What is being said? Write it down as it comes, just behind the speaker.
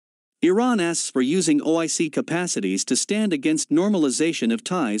Iran asks for using OIC capacities to stand against normalization of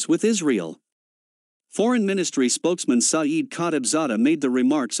ties with Israel. Foreign Ministry Spokesman Saeed Khatibzadeh made the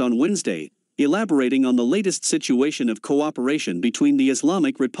remarks on Wednesday, elaborating on the latest situation of cooperation between the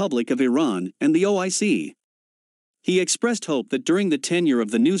Islamic Republic of Iran and the OIC. He expressed hope that during the tenure of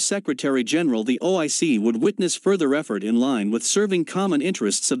the new Secretary-General the OIC would witness further effort in line with serving common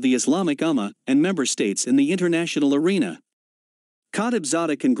interests of the Islamic Ummah and member states in the international arena.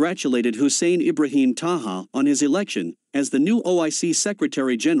 Khatibzadeh congratulated Hussein Ibrahim Taha on his election as the new OIC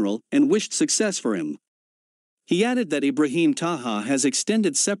Secretary-General and wished success for him. He added that Ibrahim Taha has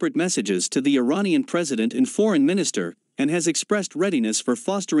extended separate messages to the Iranian president and foreign minister and has expressed readiness for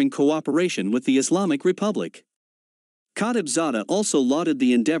fostering cooperation with the Islamic Republic. Khatibzadeh also lauded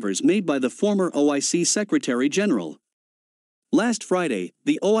the endeavors made by the former OIC Secretary-General. Last Friday,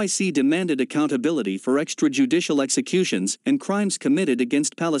 the OIC demanded accountability for extrajudicial executions and crimes committed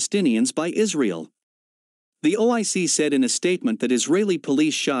against Palestinians by Israel. The OIC said in a statement that Israeli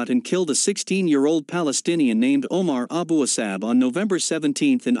police shot and killed a 16-year-old Palestinian named Omar Abu Asab on November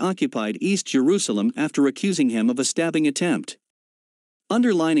 17 in occupied East Jerusalem after accusing him of a stabbing attempt.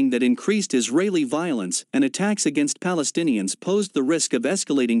 Underlining that increased Israeli violence and attacks against Palestinians posed the risk of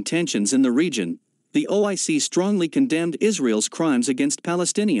escalating tensions in the region, the OIC strongly condemned Israel's crimes against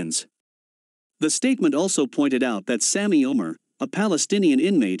Palestinians. The statement also pointed out that Sami Omer, a Palestinian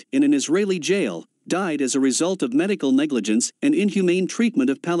inmate in an Israeli jail, died as a result of medical negligence and inhumane treatment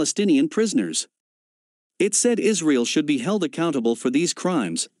of Palestinian prisoners. It said Israel should be held accountable for these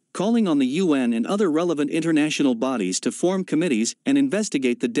crimes, calling on the UN and other relevant international bodies to form committees and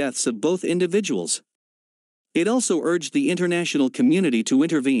investigate the deaths of both individuals. It also urged the international community to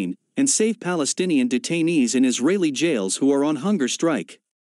intervene and save Palestinian detainees in Israeli jails who are on hunger strike.